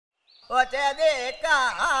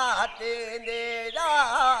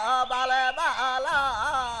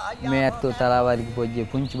මේ ඇත්තෝ තලාවාරික පොජ්ජේ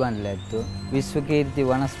පුංචිබණ්ඩල ඇත්තෝ විශ්වකීර්ති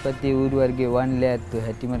වනස්පති ඌරු වර්ගයේ වන්ලේ ඇත්තෝ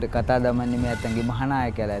හැටිමට කතා දමන්නේ මේ ඇත්තන්ගේ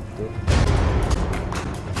මහානායකයලා ඇත්තෝ.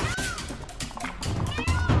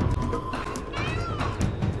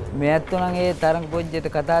 මේ ඇත්තෝ නම් ඒ තරඟ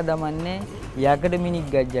පොජ්ජේට කතා දමන්නේ යකඩ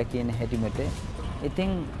මිනික් ගජ්ජා කියන හැටිමට.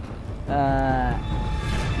 ඉතින්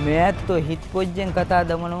මේ ඇත්තෝ හිත් පොජ්ජෙන් කතා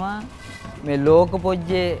දමනවා මේ ලෝක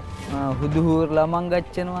පොජ්ජේ හුදුහුර ළමන්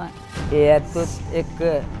ගච්චනවා. ඒ ඇත්තොත් එක්ක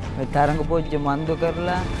මේ තරඟ පොජ්ජ මන්දු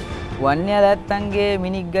කරලා වන්‍යල ඇත්තන්ගේ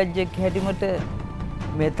මිනික් ගජ්ජෙක් හැටිමට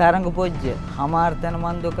මේ තරඟ පොජ්ජ හමාර තැන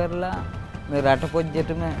මන්දු කරලා මේ රට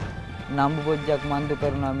පොජ්ජෙටම නම්බු පොජ්ජක් මන්දු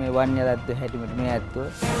කරනවා මේ වන්‍යල ඇත්තෝ හැටිමට මේ ඇත්තෝ.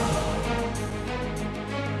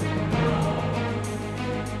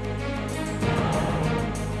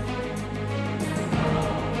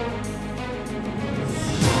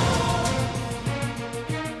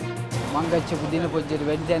 මංගච්ච පුදින පොජ්ජේට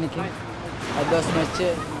වැඩි දැනකින් අදවස් මැච්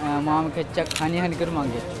මාම කෙච්චක් හනි කර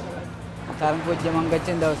මංගච්ච. තරඟ පොජ්ජ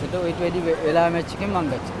මංගච්චෙන් දවසට ඔයිට වැඩි වෙලා මැච් එකකින්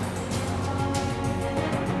මංගච්ච.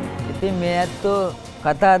 ඉතින් මේ ඇත්තෝ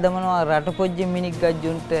කතා දමනවා රට පොජ්ජෙ මිනික්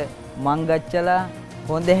ගජ්ජුන්ට මංගච්චලා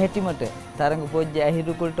හොඳ හැටිමට තරඟ පොජ්ජ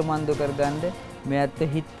ඇහිරුකුල්ට මන්දු කරගන්න මේ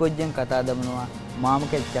ඇත්තෝ හිත් පොජ්ජෙන් කතා දමනවා මාම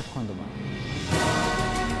කෙච්චක් හොඳම.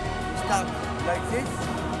 Stop like this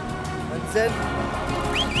and then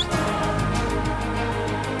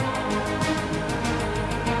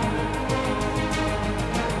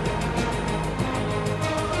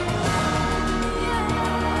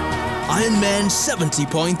IRONMAN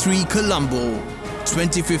 70.3 Colombo,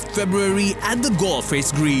 25th February at the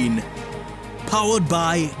Golface Green. Powered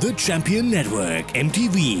by the Champion Network,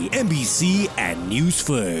 MTV, NBC and News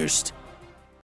First.